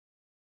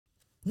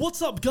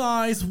What's up,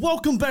 guys?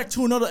 Welcome back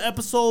to another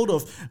episode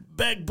of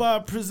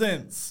Backbar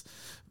Presents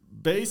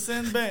Bass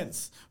and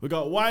Bents. We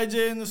got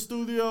YJ in the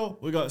studio.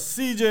 We got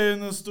CJ in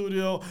the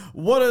studio.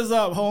 What is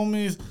up,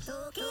 homies?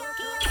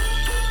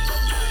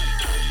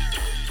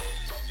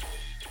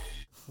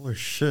 Holy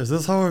shit, is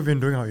this how we've been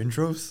doing our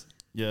intros?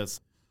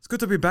 Yes. It's good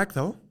to be back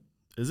though.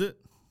 Is it?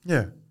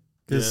 Yeah.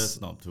 Yeah,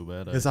 it's not too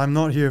bad. Because I'm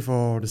not here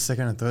for the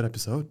second and third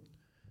episode.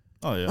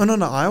 Oh, yeah. Oh, no,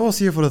 I was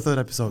here for the third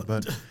episode,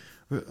 but...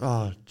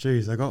 oh,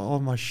 jeez, I got all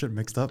my shit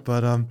mixed up,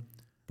 but...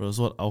 Bro, this is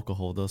what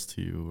alcohol does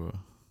to you, bro.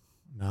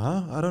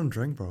 Nah, I don't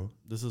drink, bro.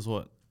 This is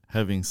what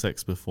having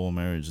sex before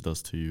marriage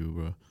does to you,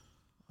 bro.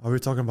 Are we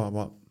talking about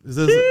what? Is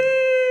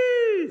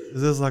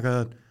this like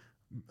a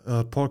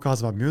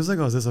podcast about music,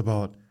 or is this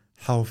about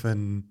health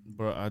and...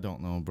 Bro, I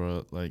don't know,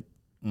 bro. Like,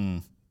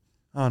 I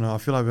don't know, I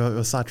feel like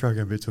we're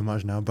sidetracking a bit too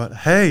much now, but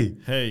hey!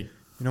 Hey.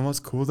 You know what's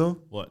cool, though?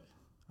 What?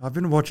 I've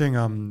been watching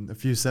a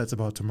few sets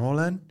about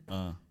Tomorrowland,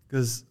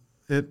 because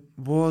it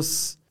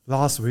was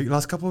last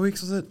couple of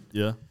weeks, was it?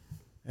 Yeah.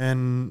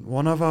 And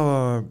one of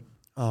our,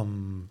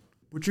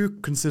 would you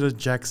consider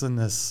Jackson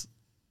as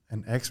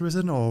an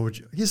ex-resident, or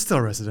he's still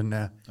a resident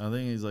now? I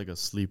think he's like a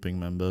sleeping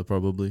member,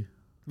 probably.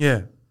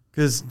 Yeah,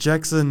 because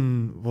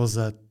Jackson was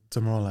at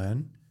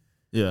Tomorrowland.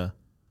 Yeah.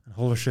 And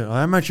holy shit,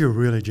 I'm actually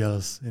really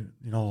jealous,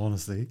 in all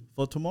honesty.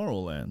 For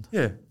Tomorrowland.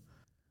 Yeah.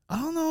 I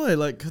don't know.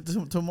 Like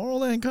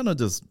Tomorrowland kind of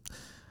just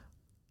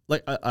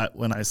like how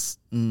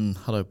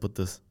do I put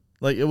this?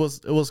 Like it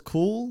was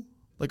cool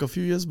like a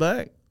few years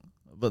back,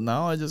 but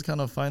now I just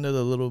kind of find it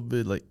a little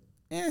bit like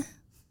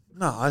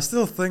No, I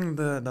still think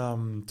that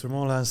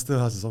Tomorrowland still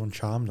has its own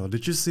charm though.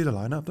 Did you see the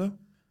lineup though?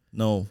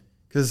 No.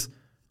 Because,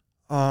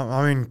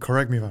 I mean,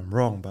 correct me if I'm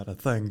wrong, but I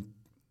think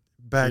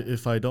back...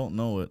 If I don't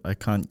know it, I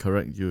can't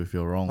correct you if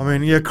you're wrong. I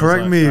mean, yeah,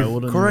 correct me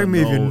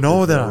if you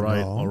know that I'm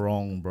right wrong. Or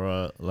wrong,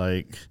 bro.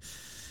 Like...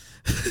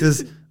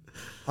 Because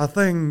I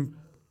think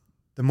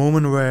the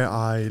moment where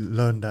I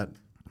learned that,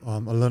 I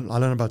learned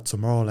about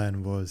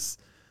Tomorrowland was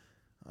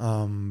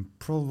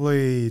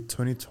probably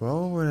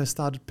 2012 when I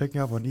started picking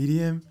up on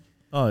EDM.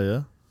 Oh,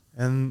 yeah?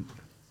 And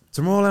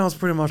Tomorrowland was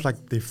pretty much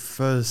like the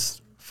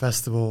first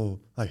festival,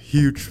 like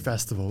huge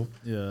festival.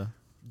 Yeah.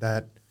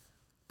 That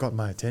got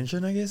my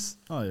attention, I guess.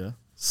 Oh, yeah.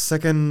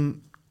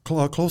 Second,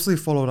 closely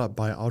followed up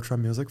by Ultra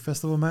Music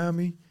Festival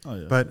Miami. Oh,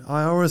 yeah. But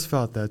I always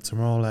felt that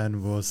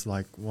Tomorrowland was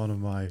like one of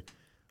my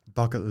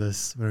bucket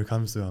lists when it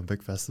comes to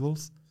big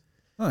festivals.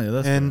 Oh, yeah,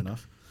 that's fair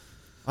enough.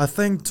 I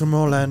think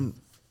Tomorrowland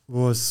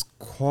was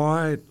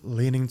quite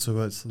leaning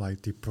towards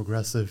like the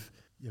progressive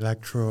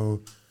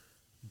electro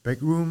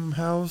big room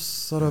house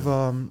sort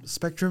of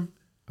spectrum.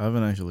 I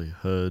haven't actually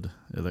heard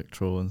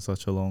electro in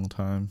such a long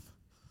time.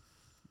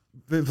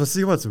 But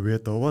see what's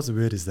weird though? What's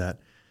weird is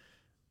that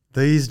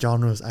these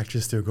genres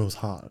actually still goes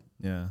hard.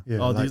 Yeah. Yeah,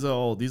 Oh, like,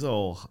 these are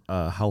all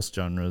house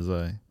genres.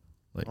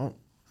 Like.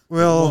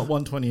 Well,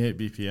 128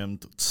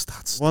 BPM.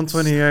 That's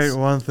 128,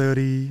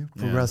 130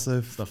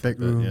 progressive stuff big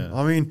like that, room. yeah.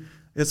 I mean,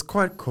 it's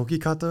quite cookie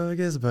cutter, I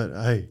guess, but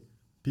hey,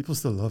 people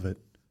still love it.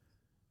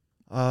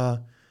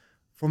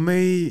 For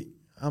me,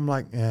 I'm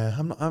like, I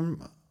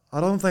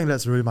don't think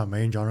that's really my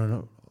main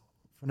genre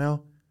for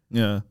now.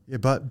 Yeah. Yeah,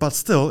 but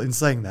still, in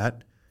saying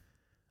that,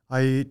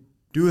 I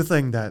do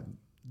think that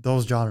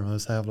those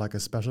genres have like a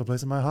special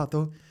place in my heart,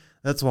 though.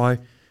 That's why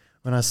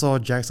when I saw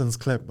Jackson's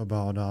clip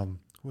about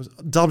was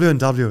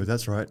W&W,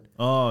 that's right.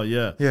 Oh,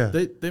 yeah. Yeah.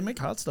 They make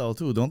hardstyle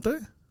too, don't they?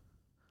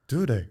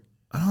 Do they?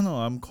 I don't know.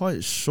 I'm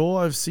quite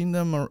sure I've seen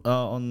them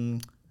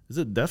on, is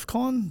it DEF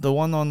CON? The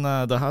one on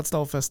the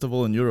hardstyle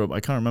festival in Europe.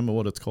 I can't remember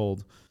what it's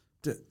called.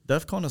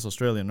 DEF CON is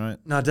Australian, right?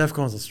 No, DEF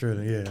CON's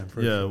Australian, yeah. I'm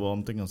pretty sure. Well,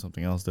 I'm thinking of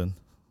something else then.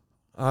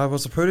 I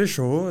was pretty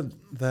sure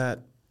that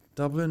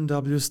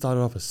W&W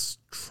started off as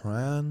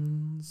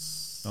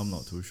trance. I'm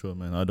not too sure,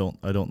 man. I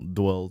don't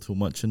dwell too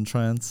much in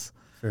trance.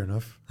 Fair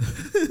enough.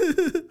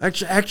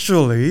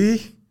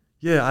 Actually,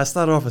 yeah, I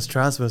started off as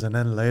trance first and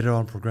then later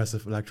on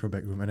progressive electro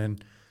back room and then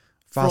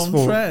fast From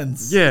forward.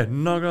 trance? Yeah,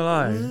 not gonna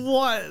lie.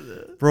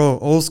 What? Bro,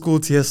 old school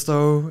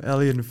Tiesto,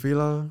 Ellie and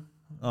Fila,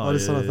 all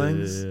these yeah, sort of yeah,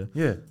 things.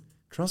 Yeah,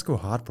 trance go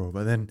hard, bro.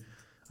 But then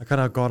I kind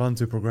of got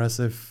onto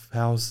progressive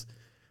house.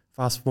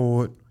 Fast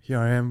forward, here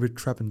I am with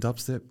trap and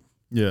dubstep.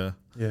 Yeah.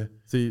 Yeah.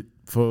 See,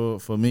 for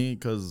me,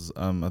 because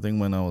I think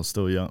when I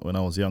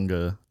was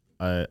younger,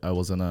 I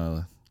was in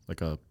a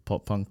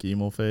pop punk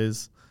emo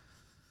phase.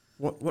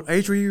 What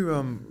age were you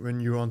when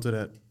you were onto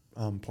that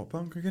pop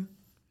punk again?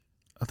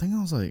 I think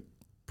I was like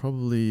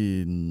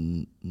probably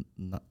 9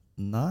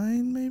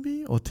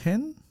 maybe or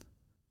 10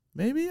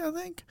 maybe, I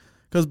think.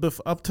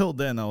 Because up till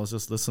then I was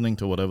just listening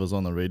to whatever's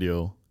on the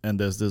radio, and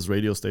there's this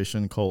radio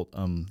station called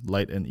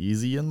Light and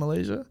Easy in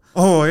Malaysia.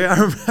 Oh yeah,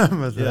 I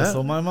remember that. Yeah,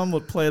 so my mom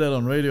would play that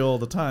on radio all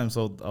the time.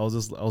 So I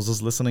was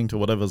just listening to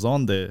whatever's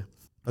on there.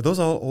 Are those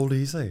all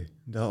oldies, eh?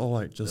 They're all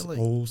like just like,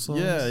 old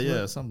songs?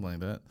 Yeah, something like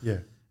that. Yeah.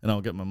 And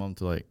I'll get my mom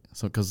to like,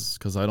 so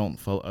because I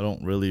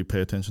don't really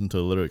pay attention to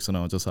the lyrics, and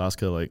I'll just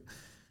ask her like,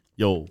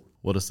 yo,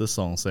 what is this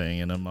song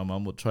saying? And then my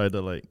mom would try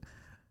to like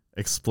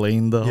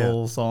explain the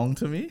whole song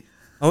to me.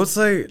 I would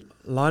say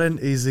Light and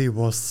Easy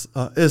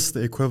is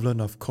the equivalent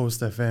of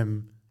Coast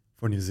FM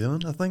for New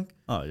Zealand, I think.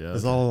 Oh yeah,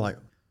 It's okay. all like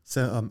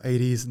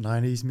 80s,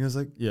 90s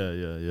music,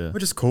 yeah.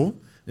 which is cool.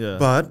 Yeah.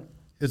 But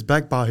it's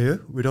back by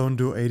here. We don't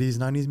do 80s,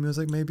 90s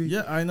music, maybe.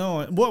 Yeah, I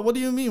know. What do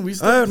you mean? We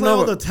still play no,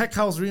 all but- the tech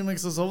house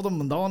remixes of the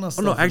Madonna Oh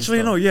stuff. no, and actually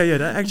stuff. no, yeah.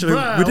 That actually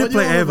Bruh, we what did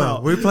play you on Ava.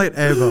 about? We played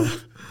Ava.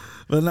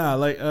 But nah,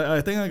 like I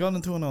think I got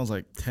into when I was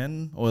like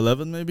 10 or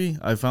 11 maybe.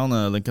 I found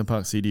a Linkin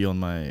Park CD on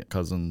my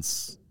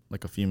cousin's,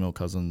 like a female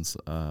cousin's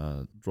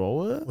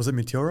drawer. Was it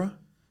Meteora?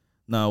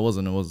 No, it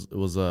wasn't. It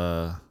was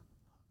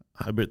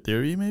Hybrid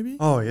Theory maybe.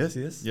 Oh yes.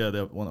 Yeah,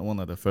 they're one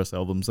of their first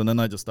albums, and then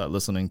I just started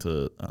listening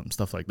to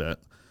stuff like that,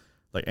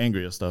 like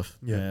angrier stuff.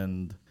 Yeah.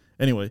 And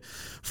anyway,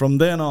 from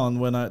then on,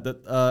 when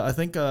I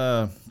think,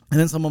 and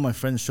then some of my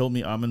friends showed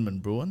me Armin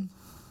van Buuren.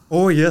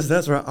 Oh yes,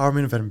 that's right.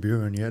 Armin van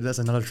Buuren. Yeah, that's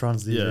another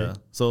trance DJ. Yeah.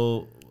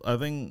 So I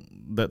think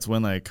that's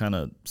when I kind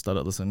of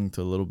started listening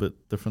to a little bit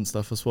different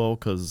stuff as well,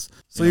 because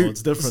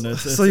it's different.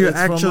 It's you from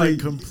actually- like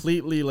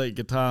completely like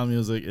guitar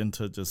music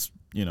into just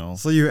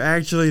So you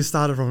actually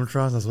started from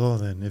trance as well,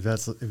 then, if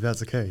that's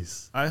the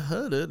case. I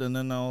heard it, and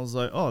then I was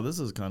like, oh, this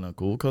is kind of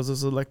cool because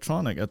it's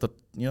electronic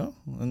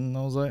and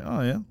I was like,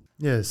 oh yeah.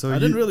 Yeah. So I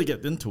didn't really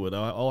get into it.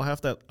 I'll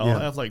have that. I'll Yeah.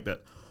 have like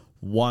that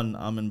one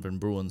Armin van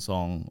Buuren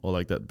song or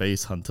like that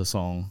Bass Hunter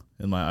song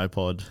in my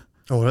iPod.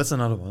 Oh, that's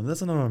another one.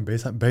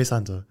 Bass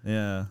Hunter.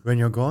 Yeah. When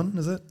You're Gone,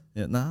 is it?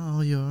 Yeah.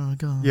 Now you're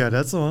gone. Yeah,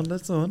 that's the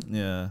one.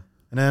 Yeah.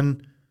 And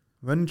then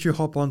when did you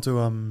hop onto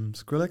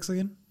Skrillex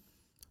again?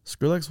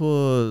 Skrillex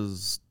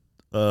was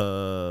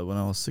when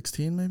I was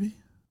 16 maybe.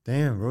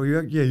 Damn, bro. You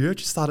actually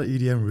started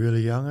EDM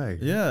really young, eh?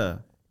 Yeah.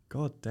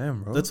 God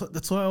damn, bro.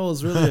 That's why I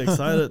was really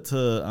excited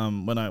to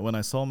when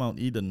I saw Mount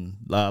Eden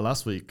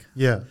last week.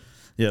 Yeah.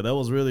 Yeah, that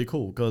was really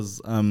cool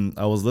because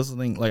I was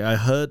listening. Like I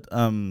heard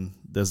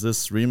there's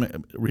this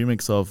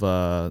remix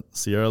of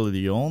Sierra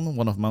Leone,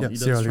 one of Mount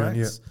Eden's Sierra Leone,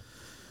 tracks.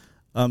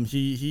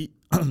 He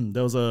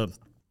there was a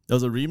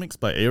remix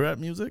by A-Rap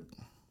Music.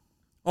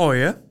 Oh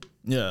yeah.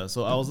 Yeah,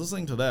 so I was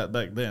listening to that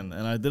back then,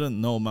 and I didn't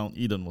know Mount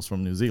Eden was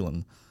from New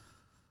Zealand.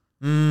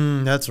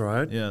 That's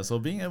right. Yeah, so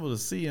being able to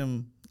see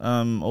him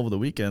over the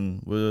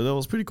weekend, that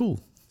was pretty cool.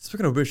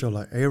 Speaking of which,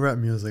 like A-Rap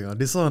Music,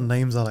 these sort of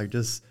names are like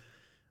just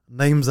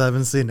names I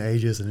haven't seen in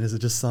ages, and it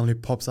just suddenly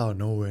pops out of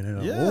nowhere.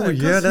 And He's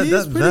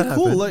pretty cool.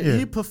 happened. Like Yeah.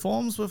 he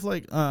performs with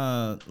like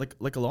a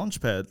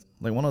launch pad,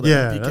 like one of the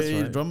Yeah, MPK that's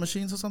right. drum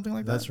machines or something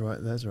like that.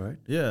 That's right.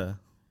 Yeah.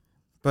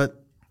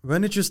 But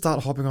when did you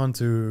start hopping on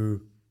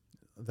to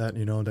that,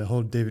 the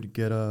whole David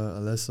Guetta,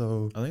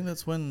 Alesso? I think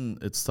that's when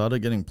it started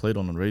getting played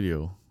on the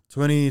radio.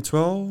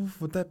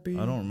 2012, would that be?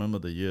 I don't remember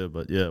the year,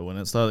 but yeah, when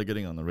it started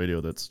getting on the radio,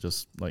 that's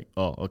just like,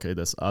 oh, okay,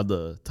 there's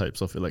other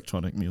types of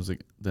electronic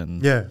music. Then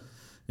Yeah.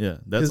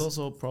 that's 'Cause-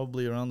 also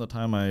probably around the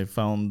time I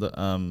found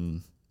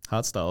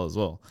hardstyle as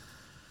well.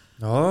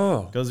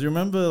 Oh. Because you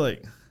remember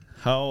like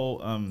how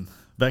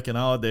back in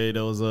our day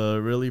there was a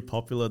really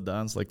popular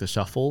dance like the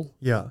shuffle.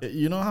 Yeah.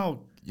 You know how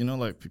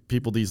like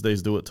people these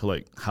days do it to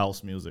like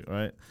house music,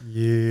 right?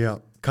 Yeah.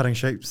 Cutting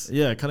shapes.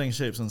 Yeah, cutting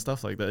shapes and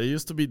stuff like that. It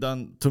used to be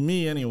done to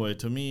me anyway.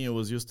 To me, it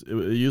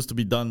used to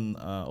be done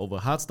over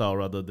hardstyle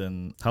rather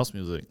than house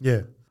music.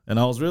 Yeah. And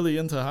I was really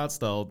into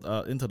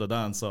hardstyle, into the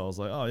dance. So I was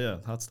like, oh yeah,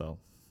 hardstyle.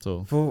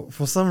 So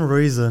For some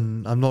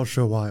reason, I'm not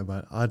sure why,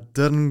 but I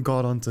didn't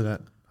got onto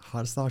that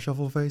hardstyle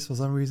shuffle phase for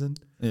some reason.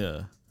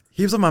 yeah,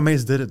 Heaps of my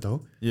mates did it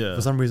though. yeah.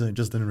 For some reason, it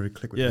just didn't really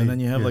click with me. Yeah, and then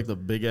you have like the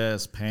big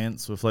ass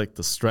pants with like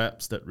the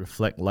straps that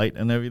reflect light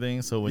and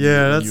everything. So when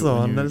that's the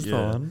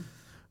one.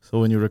 So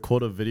when you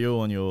record a video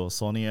on your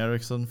Sony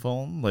Ericsson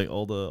phone, like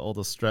all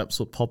the straps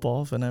would pop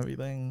off and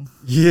everything.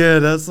 Yeah,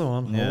 that's the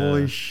one. Yeah.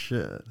 Holy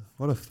shit.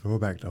 What a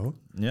throwback though.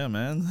 Yeah,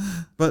 man.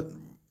 But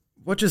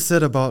what you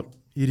said about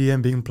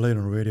EDM being played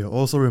on radio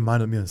also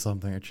reminded me of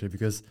something actually,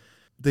 because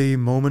the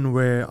moment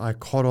where I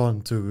caught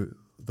on to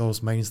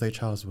those main stage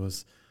house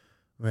was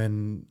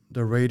when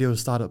the radio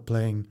started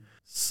playing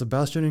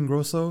Sebastian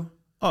Ingrosso,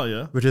 Oh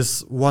yeah. which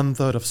is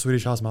 1/3 of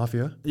Swedish House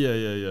Mafia,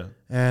 Yeah.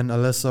 and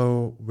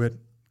Alesso with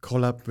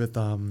collab with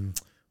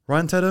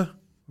Ryan Tedder,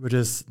 which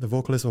is the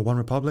vocalist of One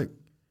Republic.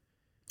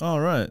 All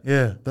right.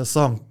 Yeah, that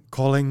song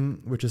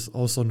Calling, which is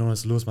also known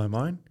as Lose My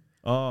Mind.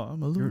 Oh,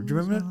 I'm a Do you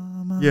remember it?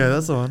 loser, my Yeah,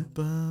 that's the one.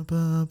 ba,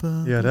 ba,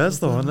 ba, Yeah, that's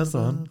the one.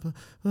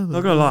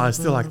 Not gonna lie, I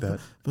still like that.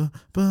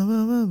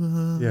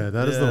 Yeah,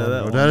 that is the one,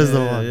 bro. That is the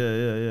one.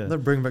 Yeah. That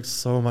brings back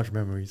so much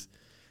memories.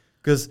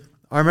 Because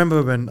I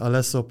remember when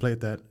Alesso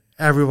played that,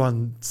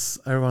 everyone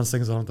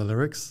sings along the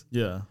lyrics.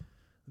 Yeah.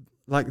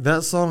 Like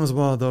that song is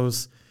one of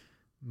those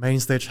main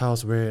stage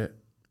house where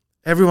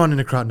everyone in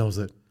the crowd knows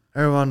it.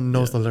 Everyone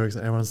knows the lyrics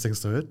and everyone sings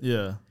to it,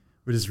 Yeah.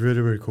 which is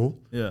really, really cool.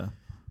 Yeah.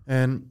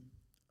 And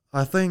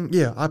I think,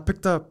 I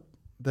picked up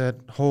that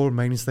whole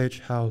main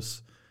stage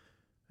house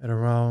at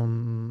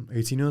around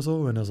 18 years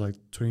old when I was like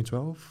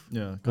 2012.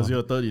 Yeah. Because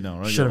you're 30 now,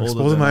 right? Shit, You're I'm older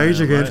exposing than my I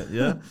age am, again. right?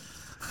 Yeah.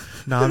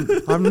 No,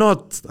 I'm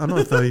not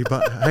 30,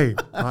 but hey,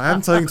 I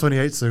am turning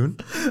 28 soon.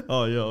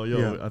 Oh, yo.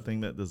 Yeah. I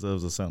think that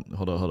deserves a sound.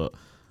 Hold up.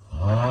 There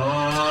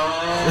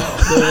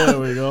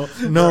we go.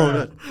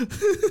 No,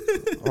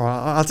 all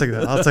right, I'll take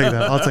that. I'll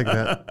take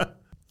that.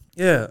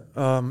 Yeah,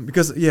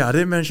 because I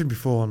didn't mention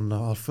before on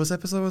our first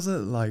episode, was it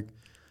like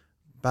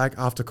back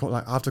after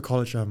after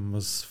college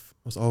was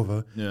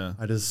over? Yeah.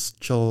 I just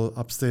chill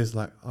upstairs,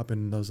 like up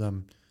in those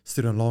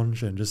student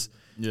lounge, and just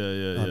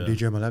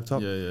DJ on my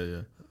laptop.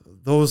 Yeah.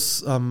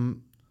 Those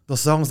the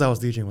songs that I was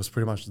DJing was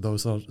pretty much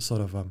those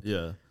sort of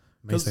Yeah.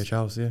 main stage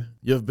house. Yeah.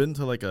 You've been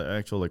to like an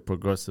actual like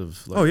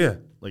progressive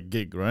like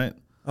gig, right?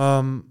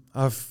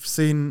 I've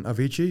seen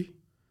Avicii.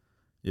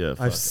 Yeah.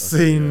 I've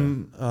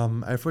seen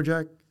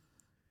Afrojack.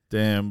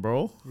 Damn,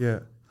 bro. Yeah.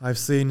 I've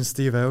seen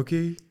Steve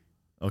Aoki.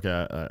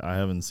 Okay, I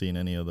haven't seen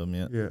any of them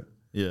yet.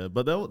 Yeah,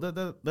 but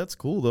that's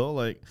cool though.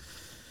 Like,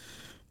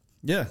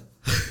 yeah,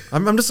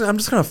 I'm just kind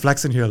of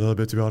flexing here a little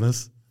bit, to be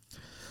honest.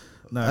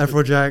 Nah,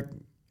 Afrojack.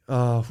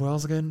 Who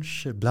else again?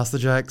 Shit, Blaster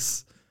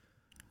Jacks.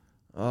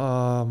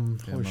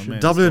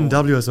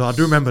 W&W as well. I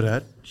do remember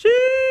that.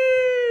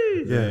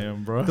 Yeah,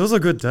 damn, bro. those are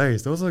good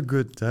days.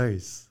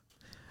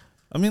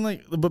 I mean,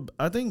 like, but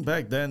I think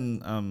back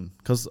then,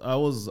 because I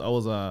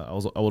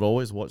would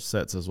always watch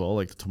sets as well,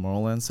 like the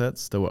Tomorrowland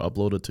sets that were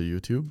uploaded to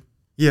YouTube.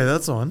 Yeah,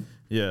 that's one.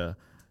 Yeah,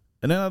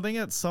 and then I think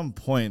at some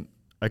point,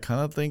 I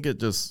kind of think it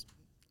just,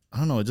 I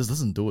don't know, it just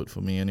doesn't do it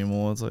for me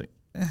anymore. It's like,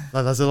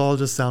 Like, does it all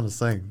just sound the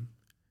same?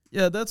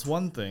 yeah, that's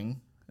one thing,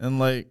 and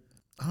like,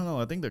 I don't know,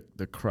 I think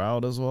the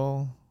crowd as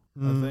well.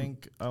 I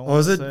think I Or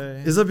want to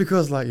say, is it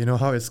because, like, you know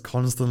how it's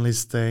constantly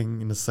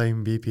staying in the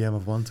same BPM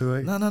of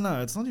 128?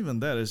 no, it's not even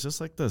that. It's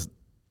just like the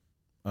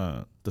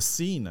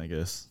scene, I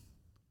guess.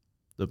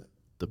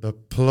 The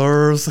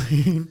plur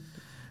scene.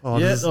 Oh,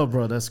 yeah, this-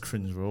 bro, that's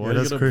cringe, bro. Why Yeah, you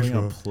that's gotta cringe, bring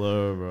bro. up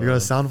plur, bro? You got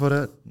a sound for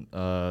that?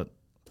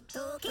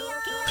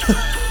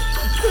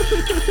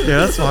 Yeah,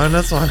 that's fine,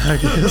 I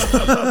guess.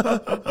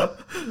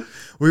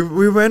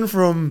 we went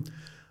from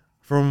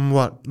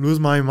what? Lose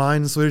My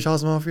Mind, Swedish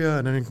House Mafia,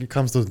 and then it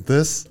comes to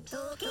this.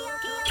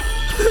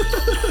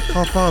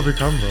 How far have we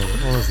come, bro?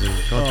 Honestly,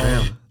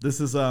 goddamn. This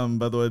is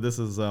by the way, this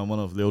is one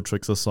of Lil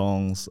Trix's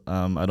songs.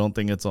 I don't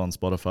think it's on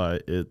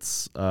Spotify.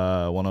 It's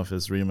one of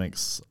his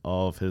remix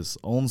of his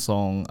own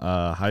song,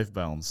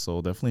 Hivebound.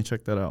 So definitely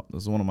check that out.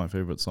 This is one of my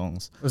favorite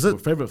songs. Is it?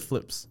 Favorite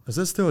flips? Is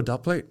this still a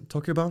dubplate,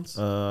 Tokyo Bounce?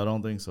 I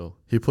don't think so.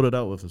 He put it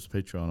out with his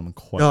Patreon. I'm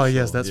quite Oh sure.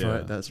 yes, that's Yeah.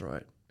 right. That's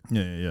right.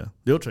 Yeah.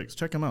 Lil Trix,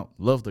 check him out.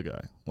 Love the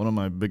guy. One of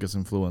my biggest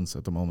influence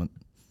at the moment.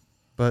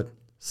 But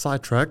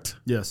sidetracked.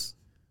 Yes.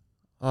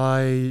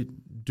 I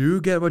do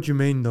get what you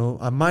mean, though.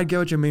 I might get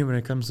what you mean when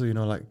it comes to, you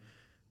know, like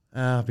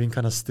being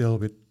kind of still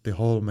with the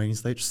whole main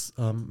stage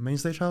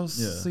house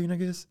scene, I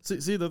guess.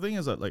 See, the thing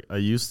is that like I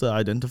used to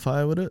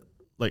identify with it,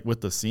 like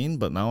with the scene,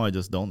 but now I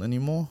just don't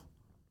anymore.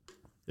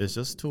 It's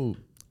just too.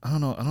 I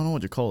don't know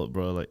what you call it,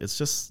 bro. Like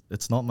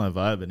it's not my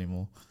vibe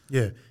anymore.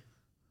 Yeah,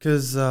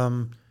 because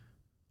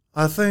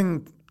I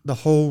think the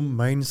whole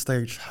main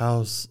stage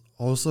house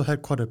also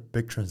had quite a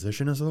big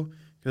transition as well.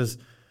 Because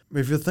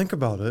if you think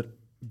about it,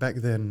 back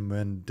then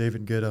when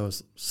David Guetta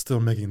was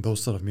still making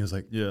those sort of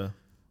music, Yeah.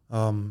 do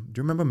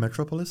you remember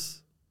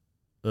Metropolis?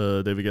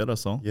 David Guetta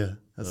song. Yeah,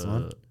 that's the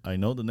one. I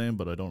know the name,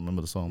 but I don't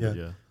remember the song. But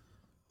Yeah. yeah.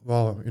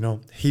 Well, you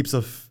know, heaps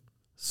of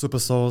super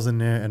souls in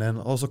there, and then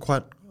also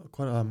quite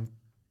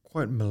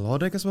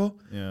melodic as well.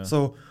 Yeah.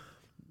 So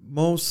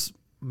most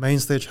main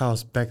stage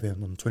house back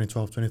then in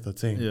 2012,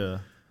 2013, yeah.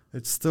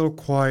 it's still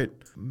quite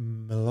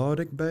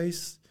melodic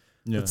bass.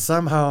 Yeah. But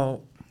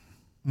somehow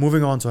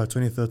moving on to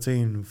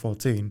 2013,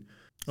 14,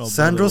 Oh,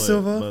 Sandro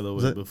Silva. By the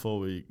was way, it- before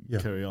we Yeah.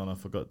 carry on, I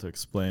forgot to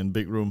explain.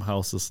 Big Room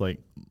House is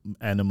like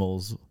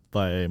Animals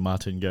by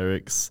Martin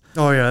Garrix.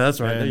 Oh yeah,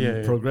 that's right. And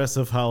Yeah.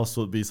 Progressive House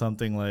would be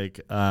something like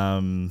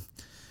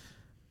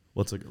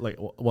what's it like?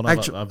 One of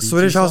Actually, Avicii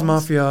Swedish House songs?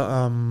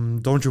 Mafia,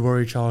 Don't You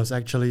Worry Child is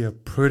actually a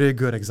pretty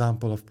good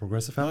example of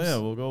progressive Oh house. yeah,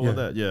 we'll go with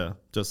that. Yeah,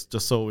 just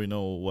so we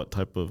know what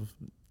type of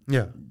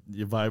Yeah.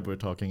 vibe we're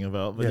talking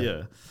about. But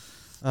Yeah.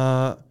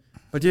 yeah.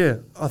 But yeah,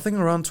 I think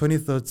around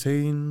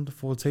 2013,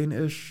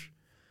 14-ish,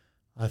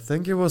 I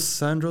think it was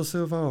Sandro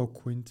Silva or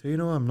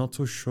Quintino. I'm not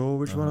too sure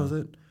which one was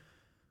it.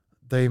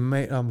 They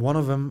made one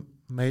of them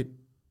made.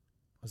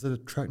 Was it a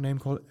track name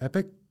called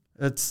Epic?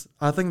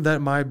 I think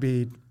that might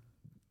be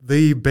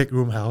the Big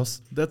Room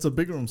House. That's a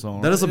Big Room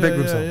song. That right? is a Big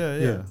Room song.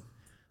 Yeah.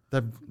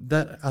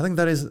 That I think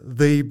that is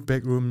the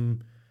Big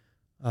Room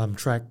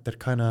track that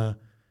kind of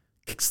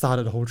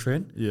kickstarted the whole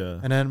trend. Yeah.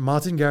 And then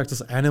Martin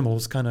Garrix's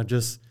Animals kind of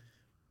just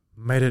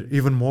made it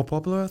even more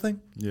popular, I think.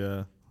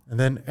 Yeah. And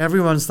then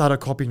everyone started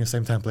copying the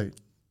same template.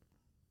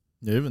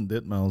 Yeah, even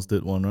Deadmau5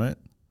 did one, right?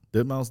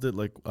 Deadmau5 did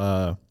like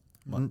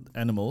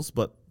Animals,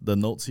 but the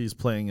notes he's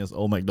playing is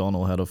Oh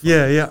McDonald Had a Farm.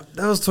 Yeah.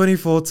 That was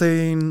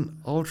 2014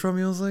 Ultra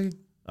Music.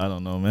 I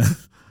don't know, man.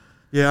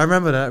 Yeah, I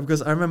remember that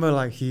because I remember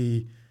like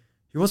he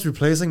was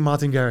replacing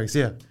Martin Garrix.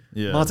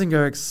 Yeah. Martin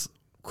Garrix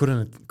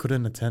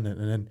couldn't attend it,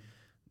 and then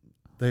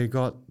they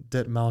got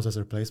Deadmau5 as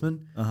a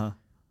replacement. Uh-huh.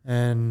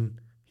 And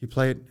he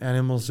played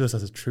Animals just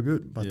as a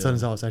tribute, but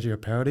turns out it's actually a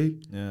parody.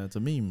 Yeah, it's a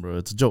meme, bro.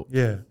 It's a joke.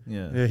 Yeah.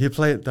 Yeah. He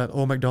played that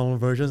Old MacDonald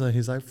version, and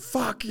he's like,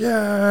 "Fuck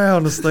yeah!"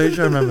 on the stage.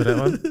 I remember that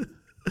one.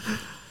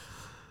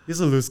 He's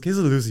a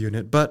loose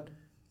unit, but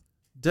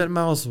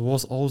deadmau5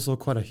 was also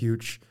quite a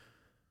huge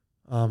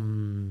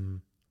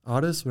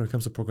artist when it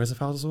comes to progressive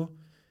house as well.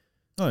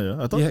 Oh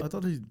yeah, I thought I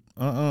don't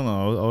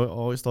know. I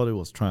always thought it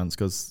was trance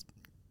because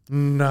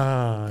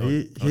Nah,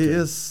 he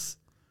is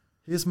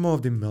more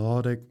of the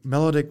melodic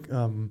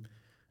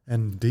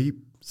and deep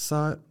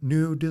side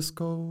new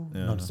disco.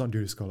 Yeah. No, it's not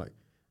new disco.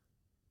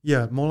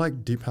 More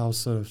like deep house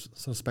sort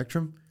of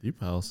spectrum.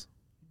 deep house.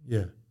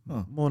 Yeah,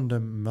 Huh. more on the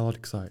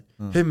melodic side.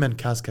 Him and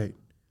Cascade.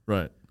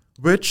 Right.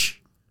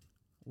 Which,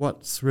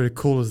 what's really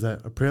cool is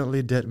that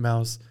apparently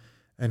deadmau5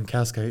 and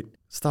Cascade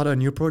started a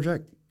new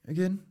project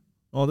again.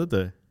 Oh, did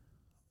they?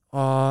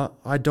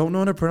 I don't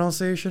know the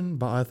pronunciation,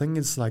 but I think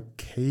it's like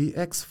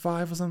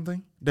KX5 or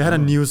something. They had a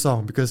new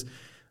song because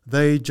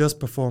they just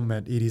performed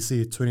at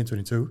EDC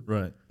 2022.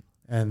 Right.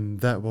 And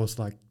that was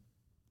like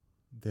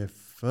their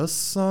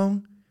first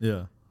song.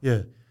 Yeah.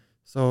 Yeah.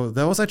 So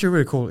that was actually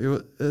really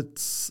cool.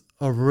 It's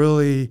a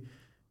really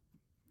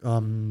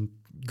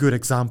good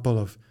example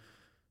of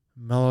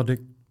melodic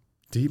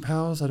deep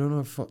house. I don't know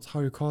if that's how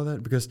you call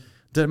that, because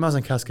deadmau5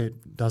 and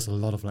Cascade does a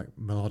lot of like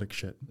melodic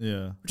shit.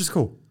 Yeah. Which is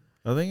cool.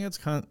 I think it's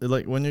kind of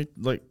like when you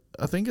like.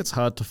 I think it's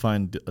hard to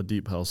find a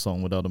deep house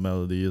song without a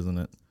melody, isn't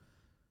it?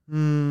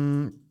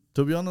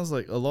 To be honest,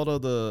 like a lot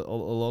of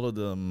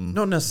the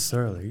Not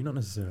necessarily.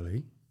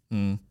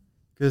 Mm,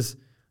 Because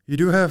you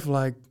do have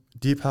like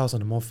deep house on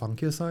the more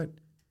funkier side.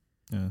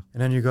 yeah.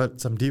 And then you got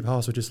some deep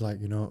house, which is like,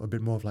 a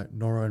bit more of like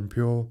Nora and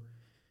Pure,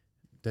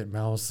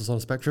 deadmau5 sort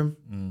of spectrum.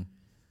 Mm.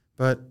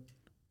 But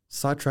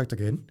sidetracked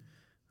again.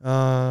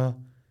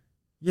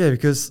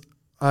 Because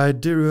I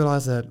did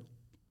realize that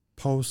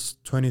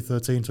post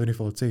 2013,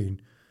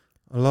 2014,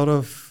 a lot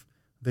of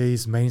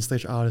these main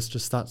stage artists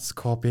just starts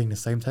copying the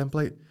same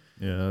template.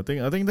 Yeah, I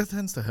think that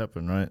tends to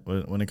happen, right?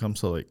 When it comes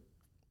to like,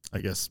 I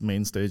guess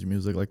main stage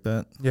music like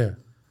that. Yeah.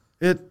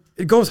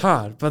 It goes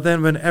hard, but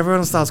then when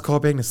everyone starts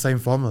copying the same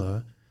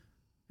formula,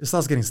 it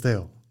starts getting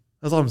stale.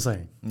 That's all I'm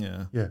saying.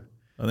 Yeah. Yeah.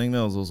 I think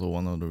that was also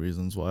one of the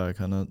reasons why I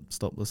kind of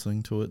stopped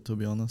listening to it, to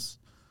be honest.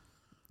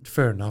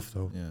 Fair enough,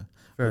 though. Yeah.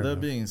 Fair With that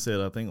enough. being said,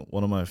 I think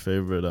one of my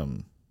favorite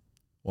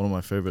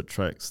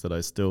tracks that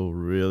I still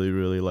really,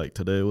 really like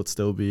today would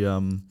still be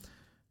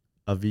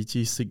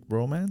Avicii Sick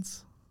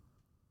Bromance.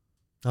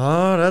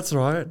 Oh, that's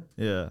right.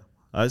 Yeah.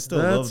 I still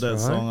love that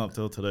That's right. song up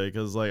till today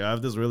because like I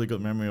have this really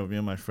good memory of me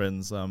and my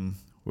friends.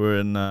 We're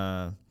in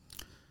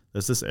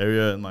there's this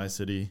area in my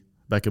city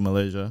back in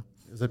Malaysia.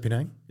 Is that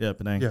Penang? Yeah,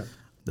 Penang. Yeah.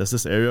 There's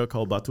this area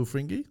called Batu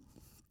Fringhi,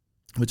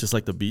 which is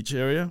like the beach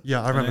area.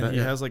 Yeah, I remember And then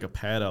that. he has like a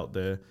pad out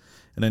there,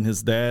 and then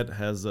his dad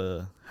has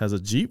a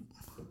Jeep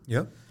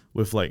Yeah.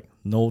 with like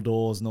no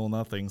doors, no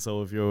nothing.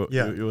 So if you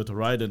were to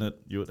ride in it,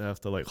 you would have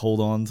to like hold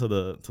on to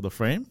the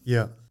frame.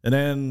 Yeah. And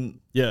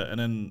then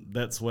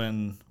that's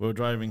when we were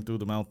driving through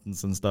the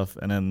mountains and stuff,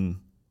 and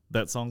then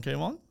that song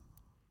came on.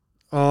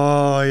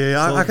 Oh,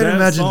 yeah. So I can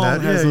imagine song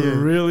that. has Yeah, a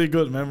yeah. really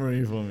good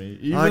memory for me,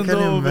 even I can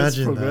though if it's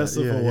imagine that.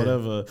 progressive Yeah, or yeah.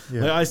 whatever.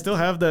 Yeah. Like, I still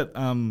have that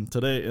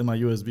today in my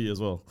USB as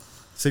well.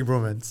 Sick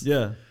Bromance.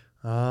 Yeah.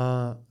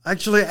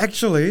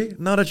 Actually,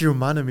 now that you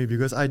reminded me,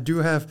 because I do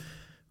have,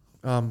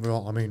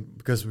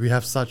 because we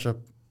have such a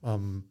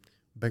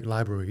big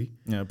library.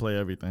 Yeah, play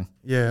everything.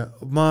 Yeah,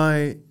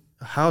 my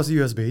house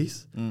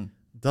USBs Mm.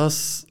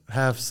 does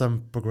have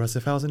some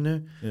progressive house in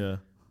there. Yeah.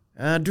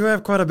 And I do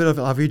have quite a bit of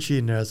Avicii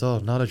in there as well,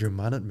 now that you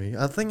reminded me.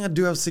 I think I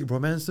do have Sick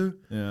Bromance too.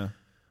 Yeah.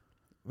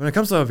 When it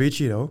comes to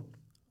Avicii though,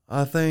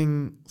 I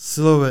think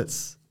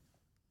Silhouettes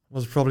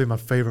was probably my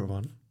favorite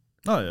one.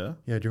 Oh, yeah.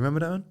 Yeah, do you remember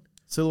that one?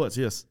 Silhouettes,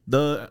 yes.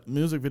 The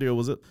music video,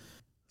 was it?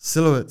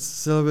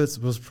 Silhouettes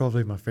was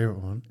probably my favorite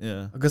one.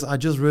 Yeah. Because I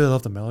just really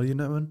love the melody in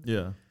that one.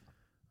 Yeah.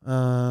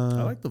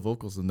 I like the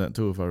vocals in that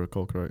too, if I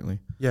recall correctly.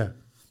 Yeah.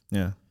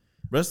 Yeah.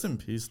 Rest in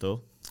peace,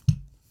 though.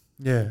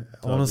 Yeah,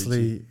 To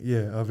honestly,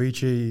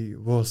 Avicii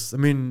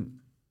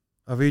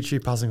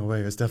passing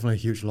away is definitely a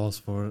huge loss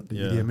for the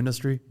EDM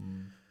industry.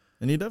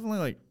 And he definitely,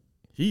 like,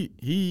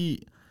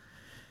 he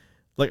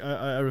like,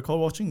 I recall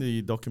watching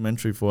the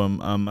documentary for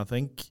him. I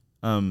think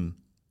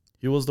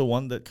he was the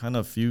one that kind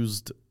of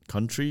fused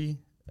country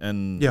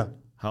and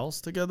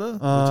house together,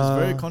 which is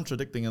very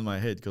contradicting in my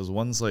head because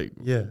one's, like,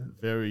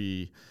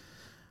 very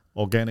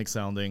organic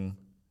sounding,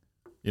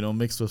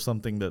 mixed with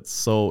something that's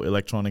so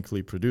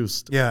electronically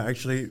produced. Yeah,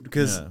 actually,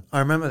 because I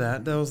remember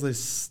that. That was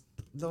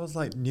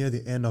like near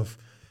the end of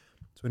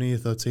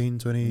 2013,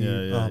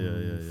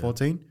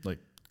 2014. Like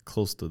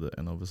close to the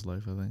end of his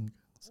life, I think.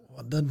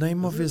 The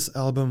name of his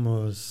album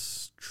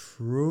was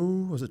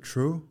True. Was it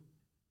True?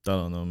 I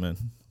don't know, man.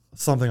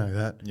 Something like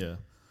that. Yeah.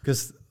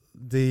 Because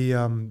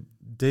the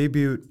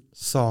debut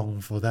song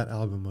for that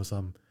album was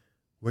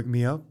Wake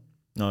Me Up.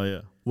 Oh,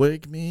 yeah.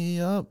 Wake me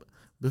up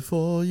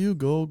before you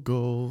go.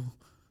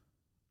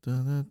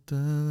 Coast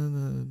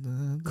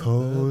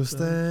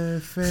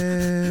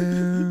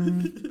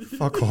FM.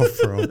 Fuck off,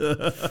 bro.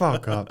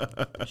 Fuck up.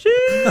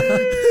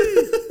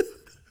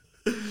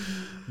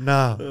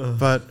 Nah,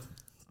 but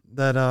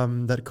that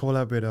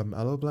collab with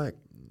Aloe Black,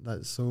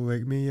 that So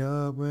Wake Me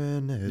Up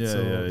When It's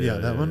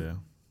that one. Yeah.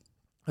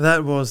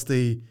 That was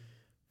the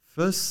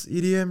first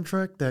EDM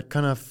track that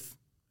kind of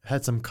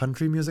had some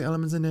country music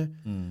elements in there.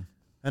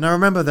 And I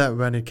remember that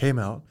when it came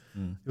out,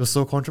 it was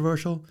so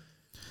controversial.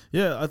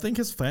 Yeah, I think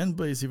his fan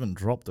base even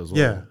dropped as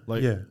well.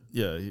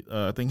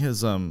 I think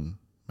his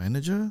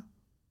manager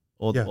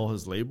or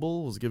his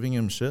label was giving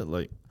him shit.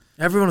 Like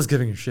everyone was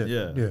giving him shit.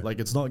 Yeah, like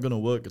it's not gonna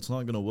work. It's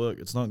not gonna work.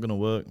 It's not gonna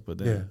work. But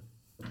then,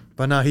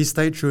 but now he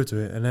stayed true to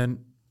it. And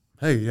then,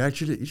 hey, he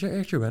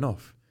actually went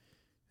off,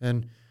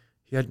 and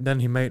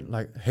he made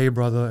like Hey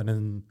Brother, and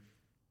then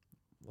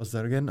what's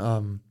that again?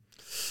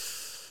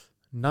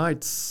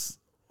 Nights.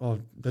 Oh,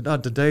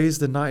 the days,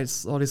 the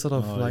nights, all these sort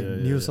of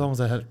new songs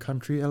that had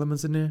country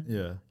elements in there.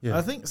 Yeah.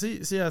 I think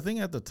I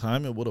think at the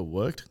time it would have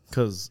worked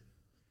because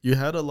you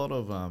had a lot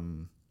of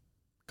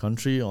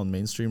country on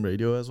mainstream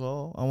radio as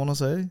well. I want to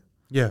say.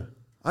 Yeah,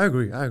 I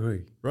agree.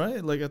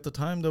 Right, like at the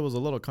time there was a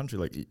lot of country,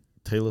 like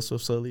Taylor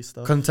Swift's early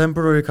stuff.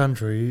 Contemporary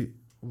country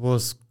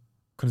was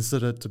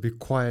considered to be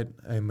quite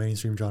a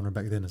mainstream genre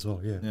back then as well.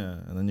 Yeah,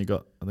 and then you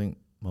got I think.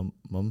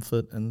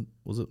 Mumford and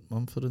was it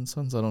Mumford and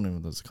Sons? I don't even know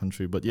if that's a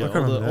country, but yeah,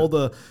 all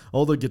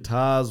the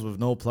guitars with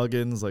no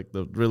plugins, like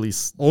the really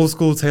old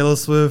school Taylor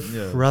Swift,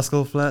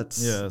 Rascal Flatts,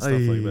 stuff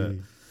like that.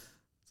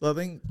 So I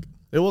think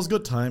it was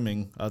good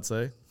timing, I'd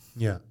say.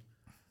 Yeah.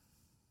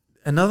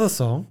 Another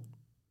song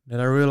that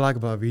I really like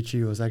about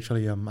Avicii was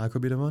actually I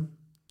Could Be the One.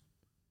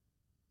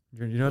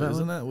 You know that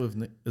isn't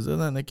one? Isn't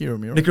that Nicky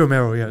Romero? Nicky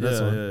Romero,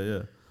 that's one.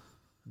 Yeah.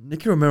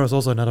 Nicky Romero is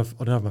also another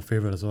of my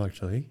favorite as well,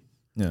 actually.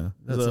 Yeah,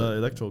 he's an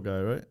electro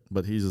guy, right?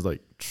 But he's just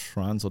like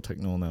trance or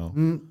techno now.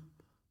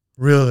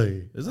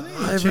 Really? Isn't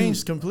he? He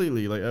changed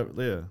completely. Like,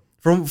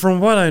 From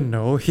what I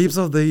know, heaps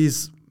of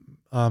these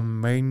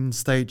main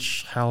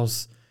stage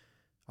house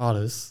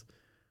artists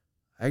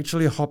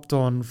actually hopped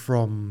on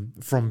from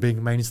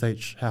being main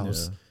stage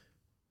house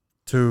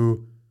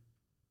to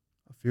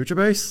a future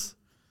bass.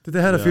 Did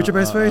they have a future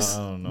bass phase?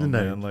 I don't know,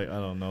 man. Like, I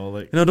don't know.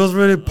 Like, those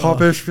really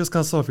popish, feels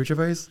kind of sort of future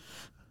bass.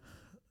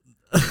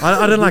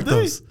 I didn't like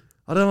those.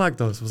 I don't like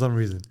those for some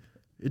reason.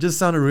 It just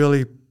sounded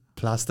really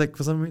plastic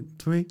to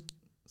me.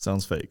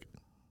 Sounds fake.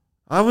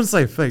 I wouldn't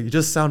say fake. It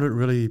just sounded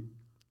really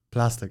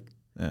plastic.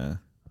 Yeah.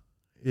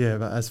 Yeah,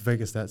 but as fake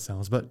as that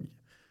sounds. But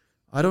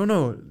I don't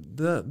know.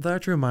 That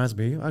actually reminds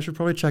me. I should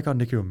probably check out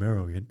Nicky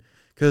Romero again.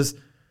 Because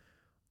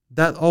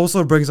that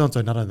also brings on to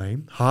another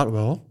name,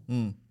 Hardwell.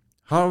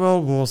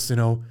 Hardwell was,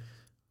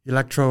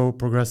 electro,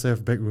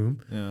 progressive, big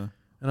room. Yeah.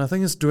 And I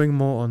think it's doing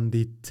more on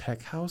the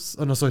techno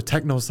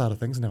side of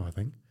things now, I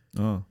think.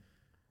 Oh.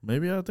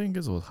 Maybe I think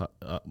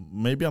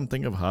maybe I'm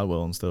thinking of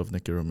Hardwell instead of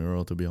Nicky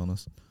Romero, to be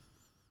honest.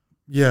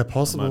 Yeah,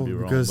 possible. I might be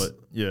wrong, because but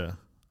yeah,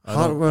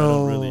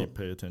 Hardwell, I don't really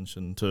pay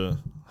attention to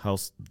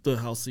the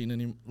house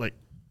scene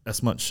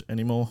as much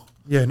anymore.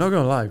 Yeah, not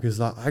gonna lie, because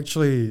I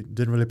actually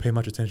didn't really pay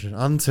much attention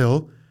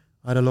until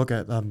I had a look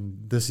at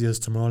this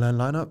year's Tomorrowland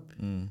lineup.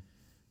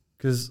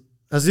 Because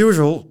as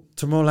usual,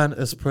 Tomorrowland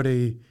is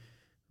pretty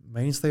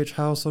main stage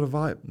house sort of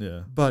vibe.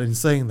 Yeah. But in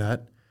saying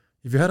that,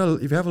 if you have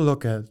a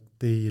look at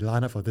the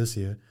lineup for this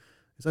year,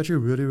 it's actually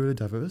really, really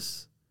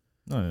diverse.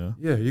 Oh yeah.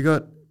 Yeah, you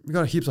got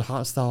heaps of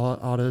hardstyle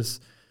artists,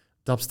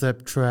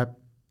 dubstep, trap,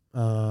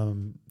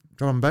 drum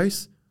and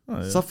bass. Oh,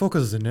 yeah. Sub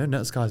Focus is in there,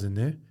 Netsky's in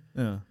there.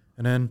 Yeah.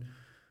 And then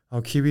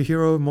our Kiwi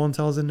hero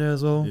Montel's in there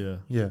as well. Yeah.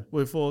 Yeah.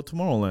 Wait, for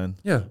Tomorrowland.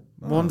 Yeah.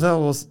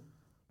 Montel was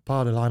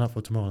part of the lineup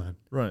for Tomorrowland.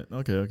 Right.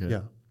 Okay.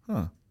 Yeah.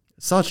 Huh.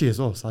 Sachi as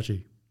well,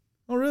 Sachi.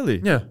 Oh really?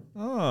 Yeah.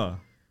 Ah.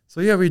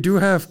 So yeah, we do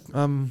have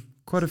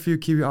quite a few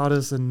Kiwi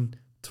artists in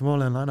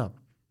Tomorrowland lineup.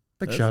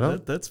 Big shout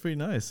out. That's pretty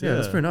nice. Yeah,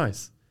 that's pretty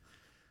nice.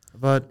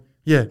 But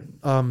yeah,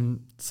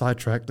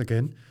 sidetracked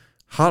again.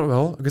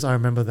 Hardwell, because I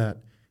remember that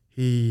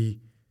he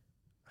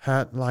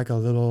had like a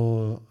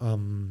little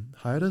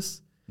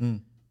hiatus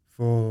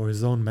for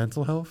his own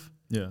mental health.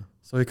 Yeah.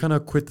 So he kind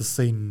of quit the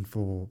scene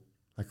for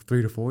like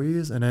 3 to 4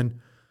 years, and then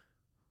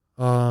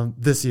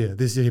this year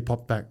he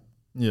popped back.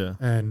 Yeah.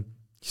 And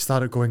he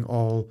started going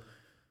all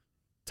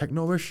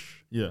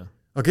techno-ish. Yeah.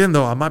 Again,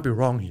 though, I might be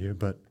wrong here,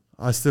 but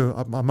I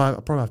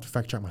probably have to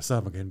fact check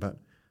myself again. But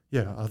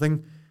yeah, I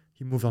think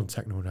he moved on to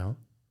techno now.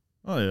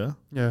 Oh yeah.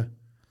 Yeah.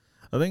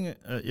 I think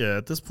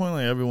at this point,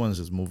 like everyone's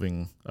just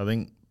moving. I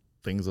think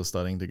things are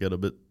starting to get a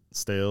bit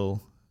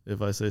stale,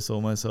 if I say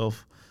so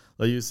myself.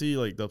 Like you see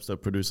like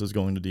dubstep producers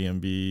going to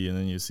DMB, and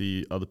then you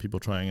see other people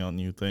trying out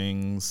new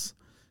things,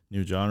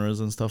 new genres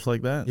and stuff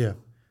like that. Yeah.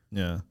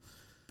 Yeah.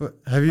 But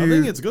have you? I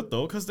think it's good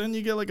though, because then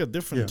you get like a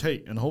different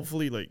take, and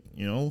hopefully, like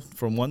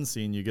from one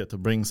scene you get to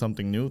bring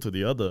something new to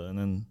the other, and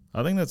then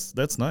I think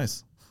that's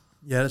nice.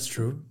 Yeah, that's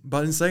true.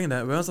 But in saying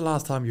that, when was the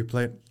last time you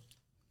played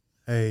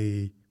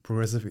a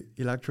progressive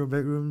electro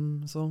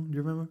bedroom song? Do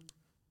you remember?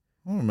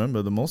 I don't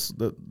remember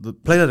the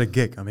played at a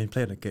gig.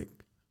 Played at a gig.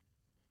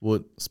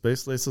 Would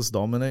Space Lasers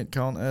Dominate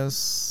count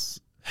as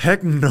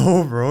Heck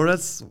no, bro.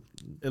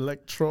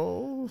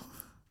 electro?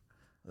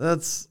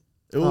 That's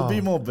It would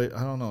be more.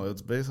 I don't know.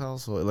 It's bass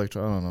house or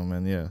electro. I don't know,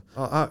 man. Yeah.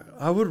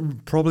 I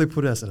would probably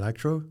put it as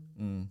electro.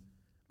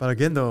 But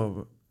again,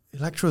 though,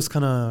 electro is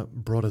kind of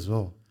broad as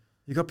well.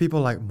 You got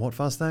people like Mort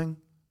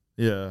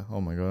Yeah. Oh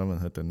my god, I haven't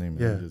heard that name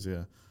in Yeah. ages.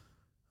 Yeah.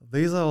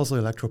 These are also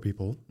electro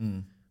people.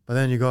 But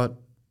then you got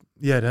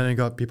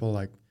people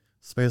like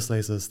Space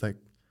Lasers that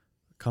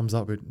comes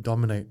up with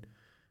Dominate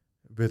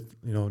with,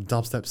 you know,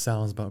 dubstep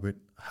sounds, but with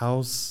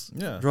house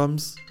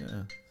drums.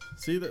 Yeah.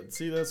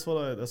 That's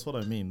what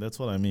I mean. That's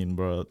what I mean,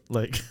 bro.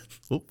 Like,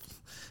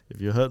 oops. If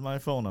you heard my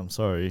phone, I'm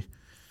sorry.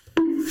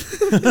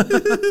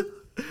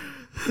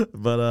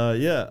 But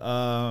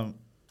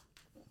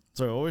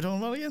sorry, what were we talking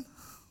about again?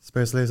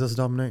 Space Lasers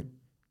Dominate.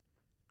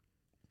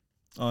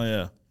 Oh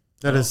yeah.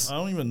 I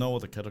don't even know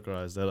what to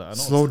categorize that. I know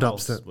slow it's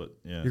house, dubstep. but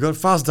yeah. You got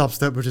fast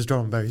dubstep, which is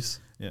drum and bass.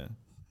 Yeah.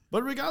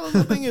 But regardless,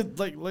 the thing is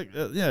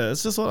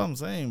it's just what I'm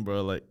saying,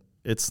 bro. Like,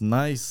 it's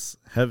nice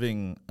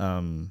having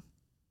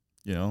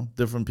you know,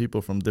 different people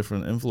from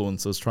different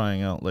influences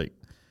trying out like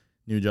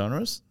new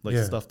genres, like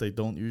stuff they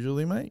don't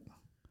usually make.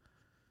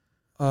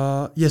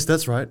 Yes,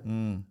 that's right.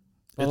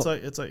 It's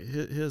like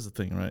here's the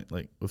thing, right?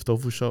 Like with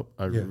TOFUSHOP,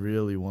 I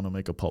really want to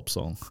make a pop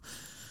song.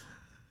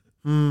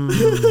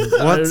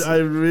 I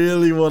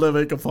really want to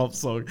make a pop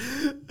song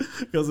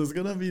because it's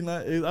gonna be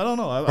nice. I don't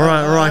know. All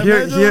right. Here,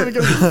 it's gonna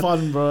be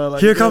fun, bro.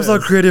 Like, here comes our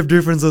creative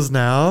differences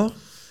now.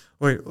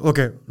 Wait,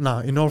 okay.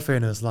 Nah, in all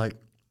fairness, like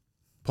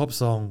pop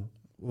song.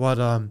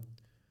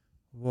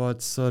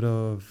 What sort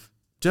of?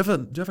 Do you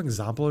have an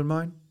example in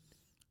mind?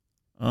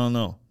 I don't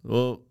know.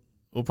 Well,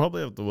 we'll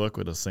probably have to work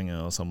with a singer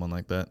or someone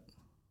like that.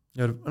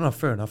 Yeah, no,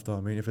 fair enough though.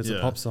 I mean, if it's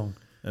a pop song,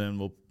 and then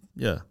we'll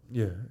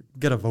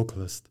get a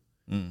vocalist.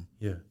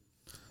 Yeah,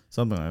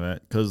 something like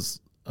that.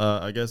 Because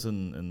I guess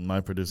in my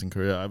producing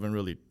career, I haven't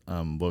really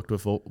worked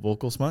with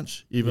vocals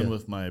much. Even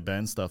with my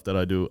band stuff that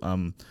I do,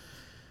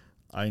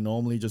 I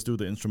normally just do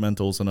the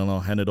instrumentals and then I'll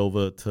hand it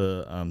over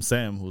to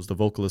Sam, who's the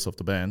vocalist of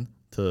the band,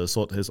 to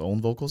sort his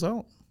own vocals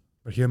out.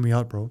 But hear me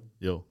out, bro.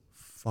 Yo,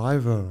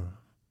 Fiverr.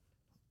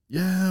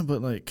 Yeah,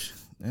 but like,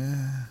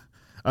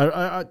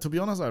 I to be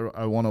honest,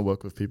 I want to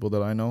work with people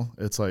that I know.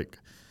 It's like,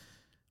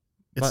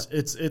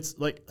 it's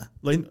like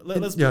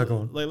let's be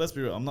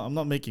real. I'm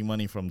not making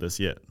money from this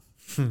yet.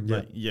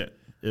 Like, yet.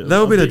 That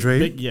would be the dream.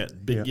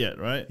 Big yet,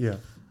 right? Yeah.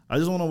 I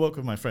just want to work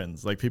with my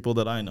friends, like people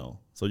that I know,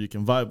 so you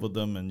can vibe with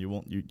them and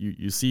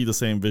you see the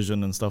same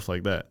vision and stuff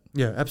like that.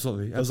 Yeah,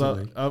 absolutely.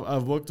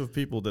 I've worked with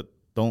people that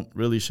don't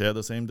really share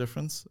the same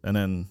difference and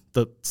then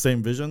the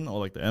same vision or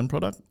like the end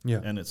product. Yeah.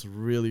 And it's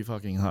really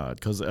fucking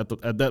hard because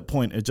at that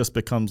point it just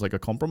becomes like a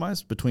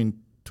compromise between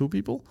two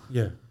people.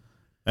 Yeah.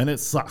 And it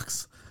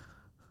sucks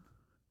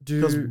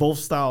because both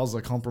styles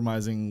are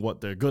compromising what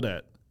they're good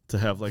at to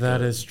have like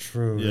that is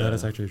true. Yeah. That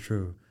is actually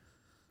true.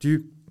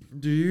 Do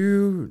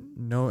you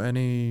know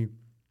any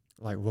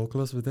like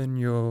vocalists within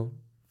your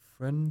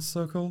friend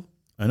circle?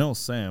 I know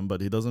Sam,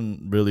 but he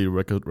doesn't really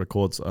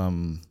records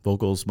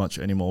vocals much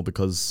anymore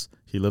because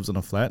he lives in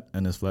a flat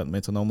and his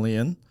flatmates are normally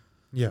in.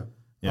 Yeah.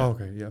 Oh,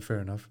 okay. Yeah, fair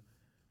enough.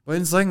 But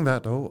in saying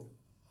that, though,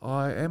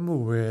 I am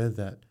aware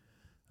that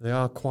there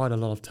are quite a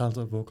lot of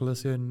talented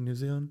vocalists here in New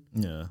Zealand.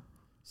 Yeah.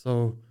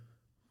 So,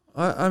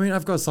 I mean,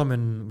 I've got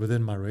some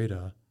within my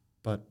radar,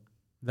 but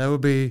that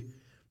would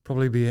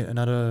probably be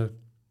another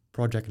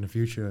project in the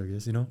future, I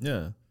guess, you know?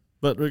 Yeah.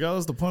 But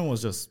regardless, the point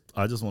was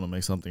I just want to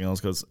make something else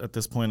because at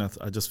this point,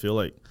 I just feel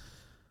like.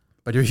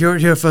 But you hear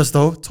it here first,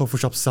 though.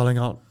 TOFUSHOP selling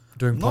out,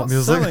 doing pop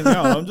music. Not selling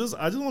out.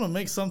 I just want to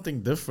make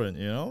something different,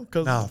 you know?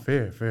 Nah,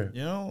 fair.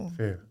 You know,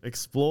 fair.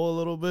 Explore a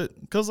little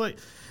bit because like,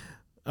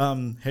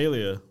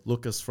 Halia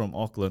Lucas from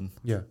Auckland.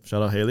 Yeah.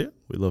 Shout out Halia,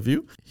 we love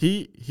you.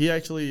 He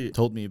actually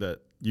told me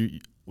that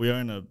we are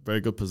in a very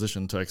good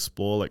position to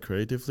explore like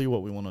creatively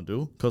what we want to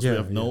do because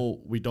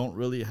we don't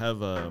really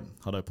have a,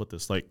 how do I put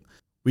this, like.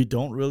 We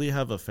don't really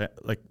have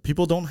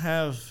people don't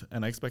have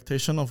an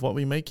expectation of what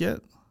we make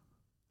yet.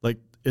 Like,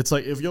 it's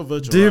like if you're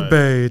virtual.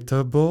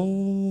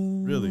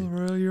 Debatable. Really,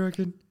 you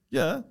reckon?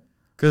 Yeah.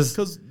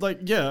 Because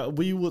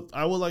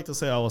I would like to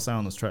say our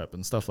sound is trap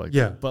and stuff like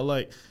that. But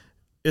like,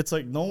 it's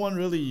like no one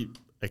really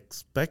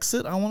expects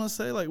it, I want to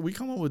say. Like, we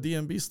come up with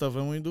DMB stuff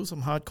and we do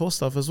some hardcore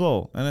stuff as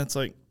well. And it's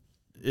like,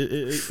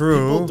 true.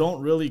 People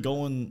don't really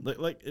go in,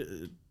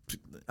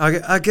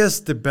 I guess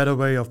the better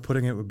way of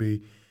putting it would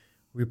be,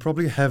 we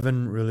probably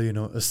haven't really,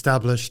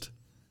 established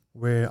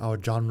where our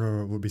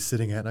genre would be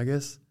sitting at, I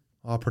guess.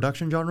 Our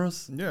production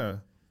genres. Yeah.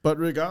 But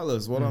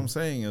regardless, what I'm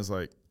saying is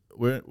like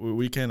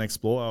we can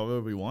explore however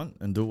we want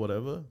and do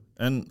whatever.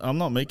 And I'm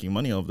not making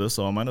money off this,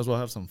 so I might as well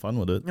have some fun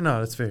with it. No,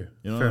 that's fair.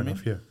 You know fair what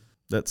enough, I mean?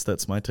 Yeah.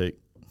 That's my take.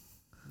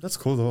 That's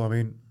cool though. I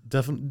mean,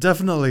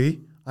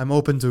 definitely I'm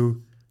open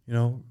to,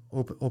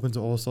 open to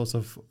all sorts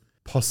of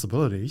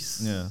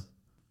possibilities. Yeah.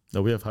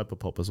 No, we have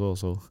hyperpop as well,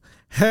 so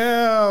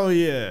hell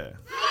yeah.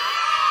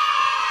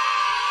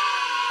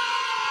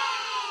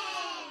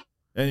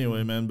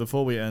 Anyway, man,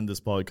 before we end this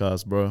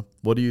podcast, bro,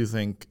 what do you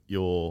think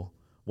your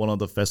one of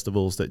the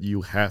festivals that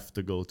you have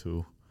to go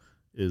to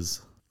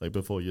is like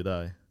before you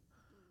die?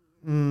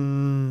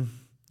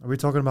 Are we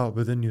talking about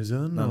within New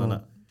Zealand?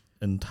 No.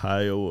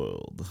 Entire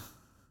world.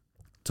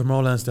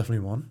 Tomorrowland's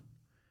definitely one.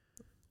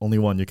 Only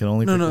one. You can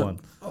only pick one.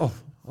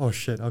 Oh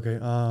shit. Okay.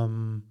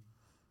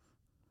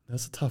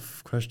 That's a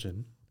tough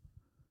question.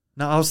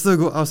 Now I'll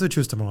still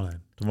choose Tomorrowland.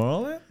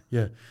 Tomorrowland?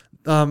 Yeah.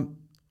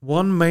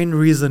 One main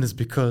reason is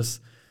because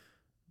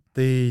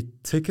the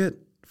ticket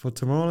for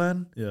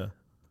Tomorrowland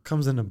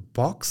comes in a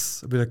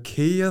box with a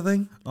key, I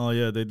think. Oh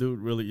yeah, they do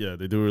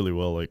really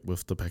well, like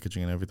with the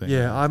packaging and everything.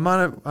 Yeah, we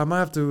might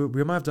have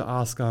to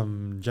ask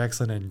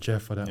Jackson and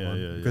Jeff for that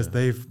one because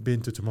they've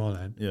been to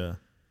Tomorrowland. Yeah.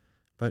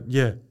 But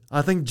yeah,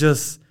 I think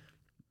just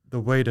the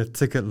way the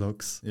ticket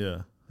looks.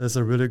 Yeah. There's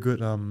a really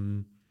good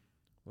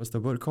what's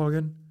the word called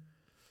again?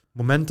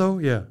 Memento?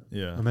 Yeah.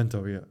 Yeah.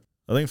 Memento, yeah.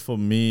 I think for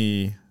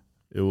me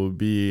it would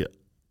be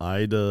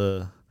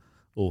either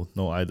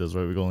either's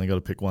right. We only gotta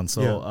pick one.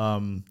 So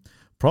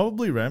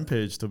probably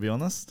Rampage, to be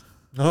honest.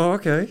 Oh,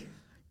 okay.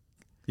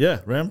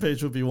 Yeah,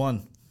 Rampage would be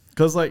one.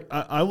 Cause like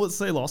I would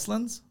say Lost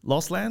Lands,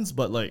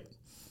 but like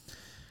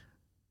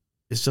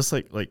it's just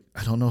like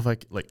I don't know if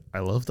I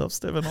love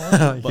dubstep and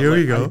all. But Here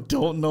we go. I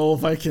don't know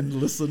if I can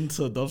listen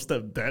to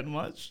dubstep that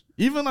much.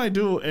 Even I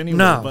do anyway.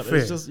 But fair.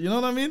 It's just, you know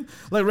what I mean.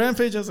 Like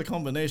Rampage has a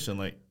combination.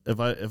 Like if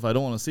I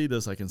don't want to see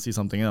this, I can see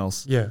something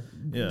else. Yeah.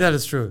 That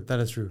is true.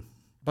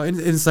 But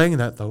in saying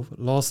that though,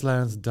 Lost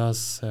Lands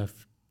does have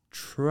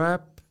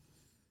trap.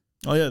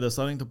 Oh yeah, they're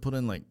starting to put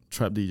in like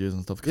trap DJs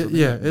and stuff.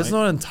 It's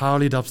not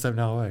entirely dubstep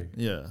now, eh?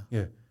 Yeah.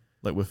 Yeah.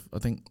 Like with I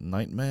think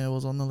Nightmare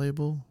was on the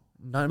label.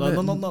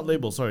 Nightmare, No, not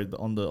label. Sorry,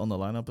 on the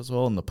lineup as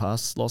well. In the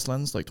past Lost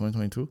Lands, like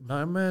 2022.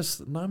 Nightmare's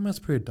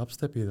pretty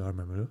dubsteppy though. I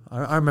remember.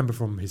 I remember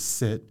from his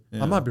set.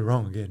 Yeah. I might be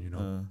wrong again, you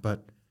know.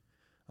 But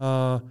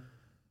what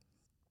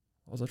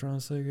was I trying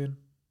to say again?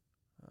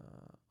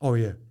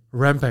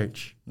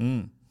 Rampage.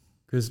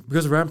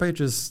 Because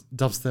Rampage is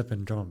dubstep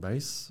and drum and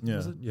bass. Yeah.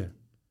 Is it? Yeah.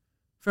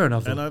 Fair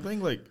enough. And I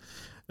think like,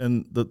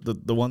 and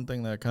the one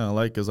thing that I kind of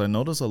like is I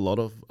notice a lot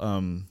of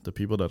the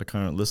people that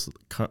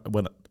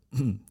are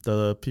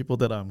the people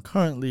that I'm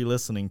currently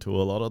listening to,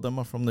 a lot of them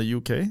are from the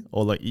UK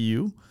or like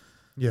EU.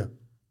 Yeah.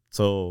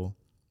 So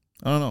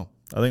I don't know.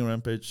 I think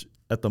Rampage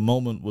at the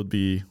moment would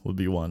be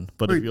one.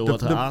 But if you were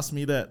to ask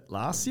me that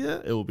last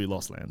year, it would be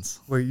Lost Lands.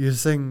 Wait, you're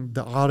saying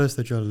the artists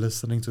that you're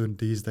listening to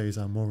these days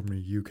are more from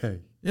the UK?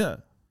 Yeah.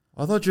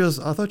 I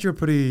thought you're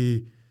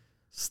pretty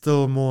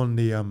still more on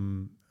the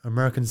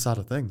American side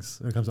of things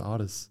when it comes to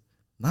artists.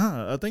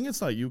 Nah, I think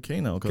it's like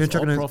UK now. Can you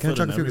check a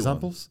few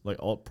examples? Like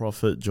Alt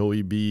Prophet,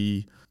 Joey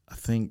B. I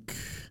think.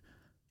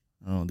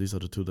 Oh, these are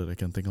the two that I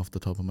can think off the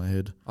top of my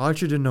head. I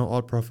actually didn't know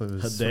Alt Prophet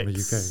was from the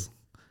UK.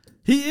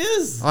 He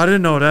is. I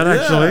didn't know that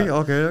actually.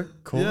 Okay,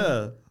 cool.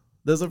 Yeah,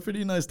 there's a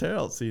pretty nice tear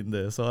out scene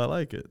there, so I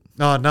like it.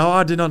 No, now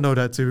I did not know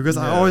that too because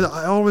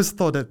I always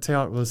thought that tear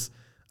out was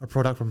a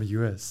product from the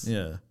US.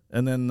 Yeah.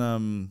 And then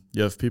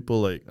you have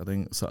people like, I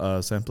think,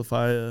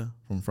 Samplifier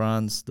from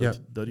France,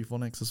 Dirty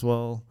Phonics as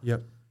well.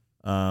 Yep.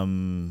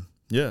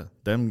 Yeah,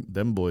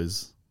 them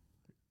boys.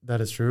 That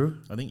is true.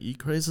 I think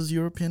E-Craze is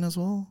European as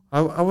well.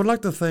 I would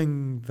like to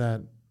think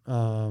that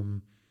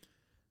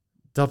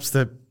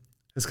dubstep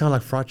is kind of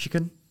like fried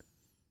chicken.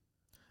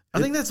 I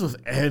think that's with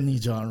any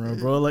genre,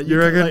 bro. Like you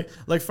reckon?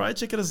 Like fried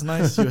chicken is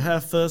nice. You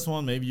have first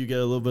one, maybe you get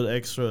a little bit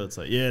extra. It's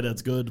like, yeah,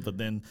 that's good. But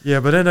then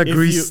the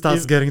grease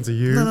starts getting to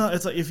you. No,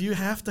 it's like if you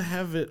have to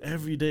have it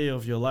every day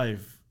of your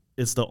life,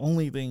 it's the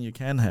only thing you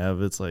can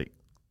have. It's like,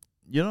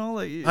 you know,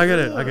 like I get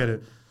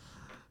it.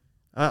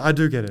 I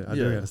do get it. I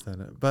do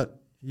understand it.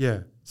 But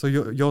yeah, so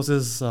yours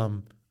is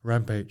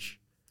Rampage.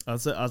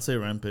 I'd say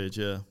Rampage.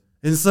 Yeah.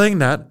 In saying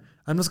that,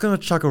 I'm just gonna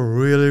chuck a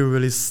really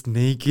really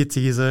sneaky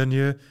teaser in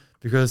here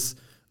because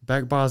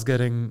Backbar's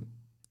getting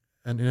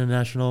an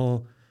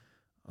international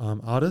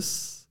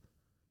artist,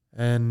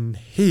 and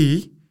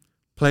he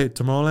played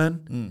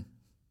Tomorrowland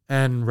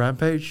and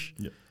Rampage,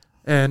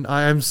 and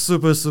I am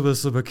super super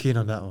super keen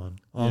on that one,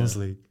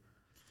 honestly,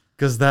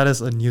 because that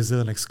is a New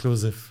Zealand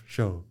exclusive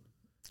show,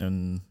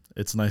 and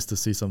it's nice to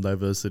see some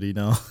diversity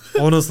now.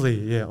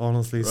 honestly.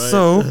 Right.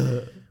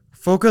 So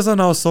focus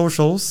on our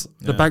socials,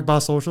 the Backbar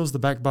socials, the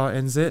Backbar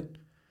NZ.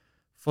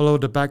 Follow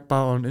the Backbar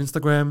on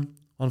Instagram,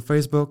 on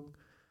Facebook.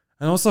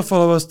 And also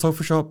follow us,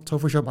 TOFUSHOP,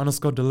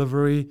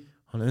 TOFUSHOP_delivery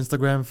on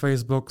Instagram,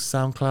 Facebook,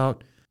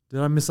 SoundCloud.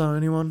 Did I miss out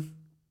anyone?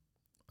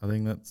 I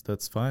think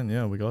that's fine.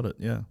 Yeah, we got it.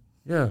 Yeah.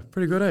 Yeah,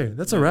 pretty good, eh?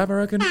 That's a wrap, I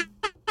reckon.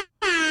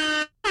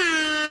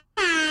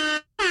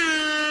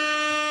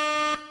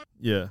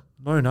 Yeah.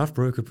 Not enough,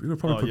 bro. You could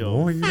probably put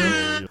more, you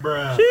know?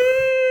 Bruh.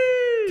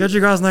 Catch you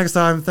guys next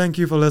time. Thank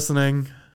you for listening.